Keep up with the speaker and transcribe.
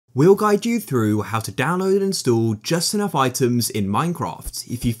We'll guide you through how to download and install just enough items in Minecraft.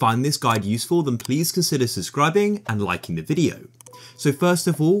 If you find this guide useful, then please consider subscribing and liking the video. So first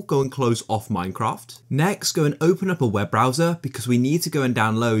of all, go and close off Minecraft. Next, go and open up a web browser because we need to go and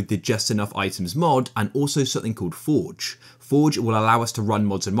download the Just Enough Items mod and also something called Forge. Forge will allow us to run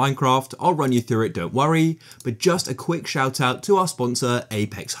mods in Minecraft. I'll run you through it, don't worry. But just a quick shout out to our sponsor,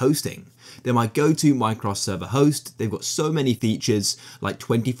 Apex Hosting. They're my go-to Minecraft server host. They've got so many features like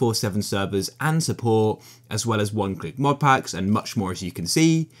 24/7 servers and support, as well as one-click mod packs and much more, as you can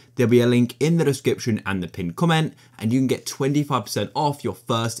see. There'll be a link in the description and the pinned comment, and you can get 25% off your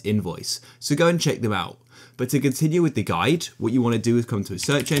first invoice. So go and check them out. But to continue with the guide, what you want to do is come to a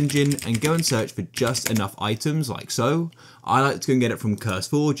search engine and go and search for just enough items like so. I like to go and get it from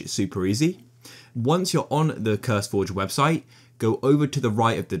CurseForge, it's super easy. Once you're on the CurseForge website, go over to the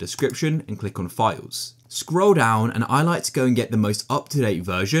right of the description and click on Files. Scroll down, and I like to go and get the most up-to-date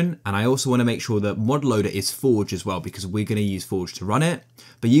version, and I also want to make sure that mod loader is Forge as well because we're going to use Forge to run it.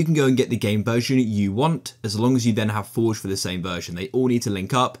 But you can go and get the game version you want as long as you then have Forge for the same version. They all need to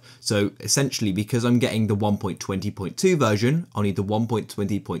link up, so essentially because I'm getting the 1.20.2 version, I'll need the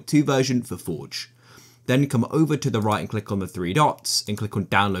 1.20.2 version for Forge. Then come over to the right and click on the three dots and click on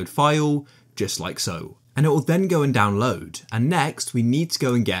Download File, just like so. And it will then go and download. And next we need to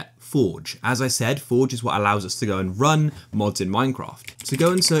go and get Forge. As I said, Forge is what allows us to go and run mods in Minecraft. So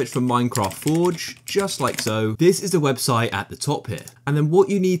go and search for Minecraft Forge, just like so. This is the website at the top here. And then what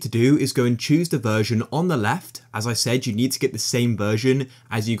you need to do is go and choose the version on the left. As I said, you need to get the same version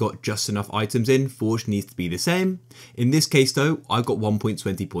as you got just enough items in. Forge needs to be the same. In this case though, I've got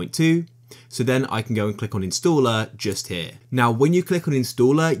 1.20.2. So then I can go and click on installer just here. Now, when you click on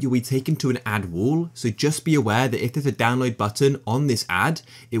installer, you'll be taken to an ad wall. So just be aware that if there's a download button on this ad,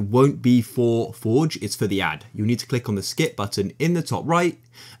 it won't be for Forge, it's for the ad. You'll need to click on the skip button in the top right,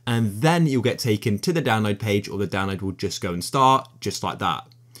 and then you'll get taken to the download page, or the download will just go and start just like that.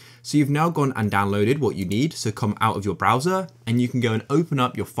 So you've now gone and downloaded what you need, so come out of your browser and you can go and open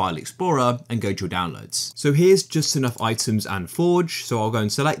up your file explorer and go to your downloads. So here's just enough items and Forge, so I'll go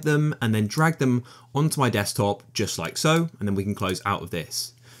and select them and then drag them onto my desktop just like so, and then we can close out of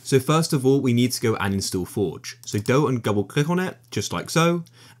this. So first of all, we need to go and install Forge. So go and double click on it just like so,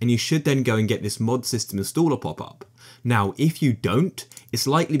 and you should then go and get this mod system installer pop up. Now, if you don't, it's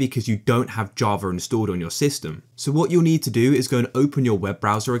likely because you don't have Java installed on your system. So what you'll need to do is go and open your web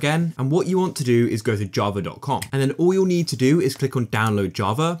browser again. And what you want to do is go to java.com. And then all you'll need to do is click on download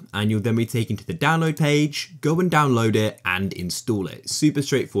Java, and you'll then be taken to the download page, go and download it and install it. Super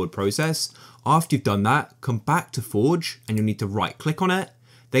straightforward process. After you've done that, come back to Forge and you'll need to right click on it.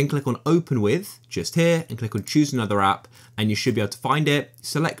 Then click on open with just here and click on choose another app, and you should be able to find it,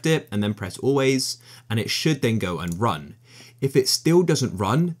 select it and then press always, and it should then go and run. If it still doesn't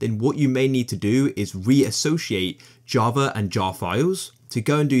run, then what you may need to do is reassociate Java and jar files. To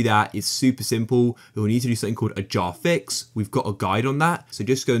go and do that is super simple. You'll need to do something called a jar fix. We've got a guide on that. So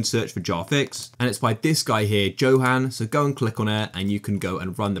just go and search for jar fix, and it's by this guy here, Johan. So go and click on it and you can go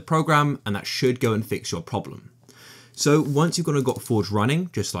and run the program, and that should go and fix your problem. So once you've got Forge running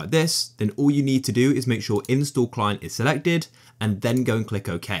just like this, then all you need to do is make sure install client is selected and then go and click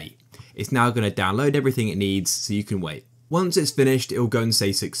OK. It's now going to download everything it needs, so you can wait. Once it's finished, it'll go and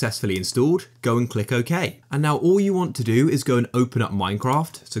say successfully installed, go and click OK. And now all you want to do is go and open up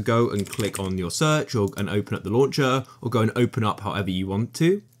Minecraft. So go and click on your search and open up the launcher, or go and open up however you want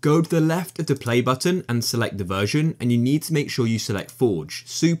to. Go to the left of the play button and select the version, and you need to make sure you select Forge,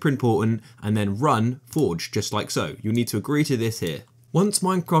 super important, and then run Forge just like so. You'll need to agree to this here. Once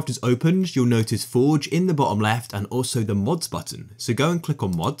Minecraft is opened, you'll notice Forge in the bottom left and also the mods button. So go and click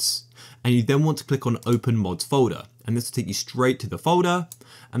on mods, and you then want to click on open mods folder, and this will take you straight to the folder.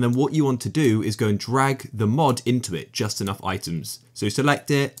 And then what you want to do is go and drag the mod into it, just enough items. So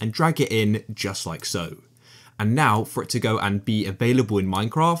select it and drag it in just like so. And now for it to go and be available in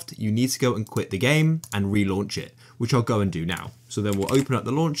Minecraft, you need to go and quit the game and relaunch it, which I'll go and do now. So then we'll open up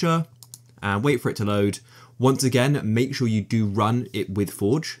the launcher and wait for it to load. Once again, make sure you do run it with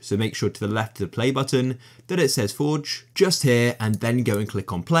Forge. So make sure to the left of the play button that it says Forge just here, and then go and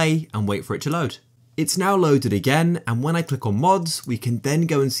click on play and wait for it to load. It's now loaded again, and when I click on mods, we can then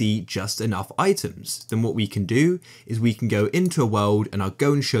go and see just enough items. Then what we can do is we can go into a world, and I'll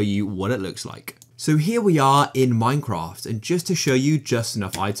go and show you what it looks like. So here we are in Minecraft, and just to show you just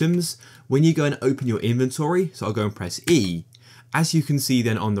enough items, when you go and open your inventory, so I'll go and press E, as you can see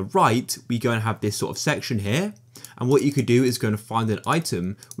then on the right, we go and have this sort of section here, and what you could do is go and find an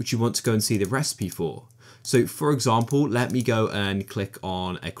item which you want to go and see the recipe for. So for example, let me go and click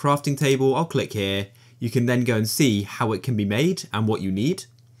on a crafting table. I'll click here. You can then go and see how it can be made and what you need.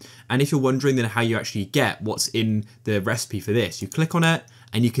 And if you're wondering then how you actually get what's in the recipe for this, you click on it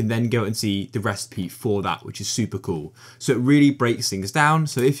and you can then go and see the recipe for that, which is super cool. So it really breaks things down.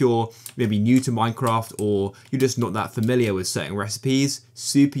 So if you're maybe new to Minecraft or you're just not that familiar with certain recipes,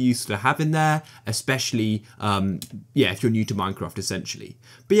 super useful to have in there, especially, if you're new to Minecraft essentially.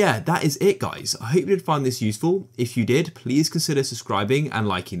 But yeah, that is it guys. I hope you did find this useful. If you did, please consider subscribing and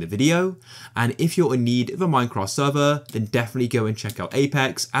liking the video. And if you're in need of a Minecraft server, then definitely go and check out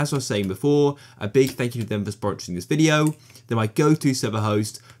Apex. As I was saying before, a big thank you to them for sponsoring this video. They're my go-to server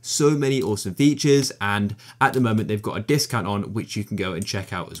host, so many awesome features, and at the moment they've got a discount on which you can go and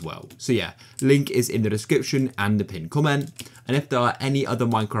check out as well. So yeah, link is in the description and the pinned comment. And if there are any other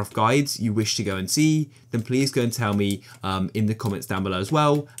Minecraft guides you wish to go and see, then please go and tell me in the comments down below as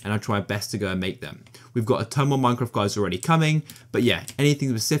well, and I'll try my best to go and make them. We've got a ton more Minecraft guides already coming, but yeah, anything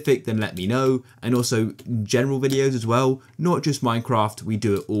specific then let me know, and also general videos as well, not just Minecraft, we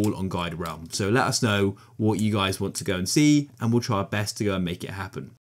do it all on GuideRealm. So let us know what you guys want to go and see, and we'll try our best to go and make it happen.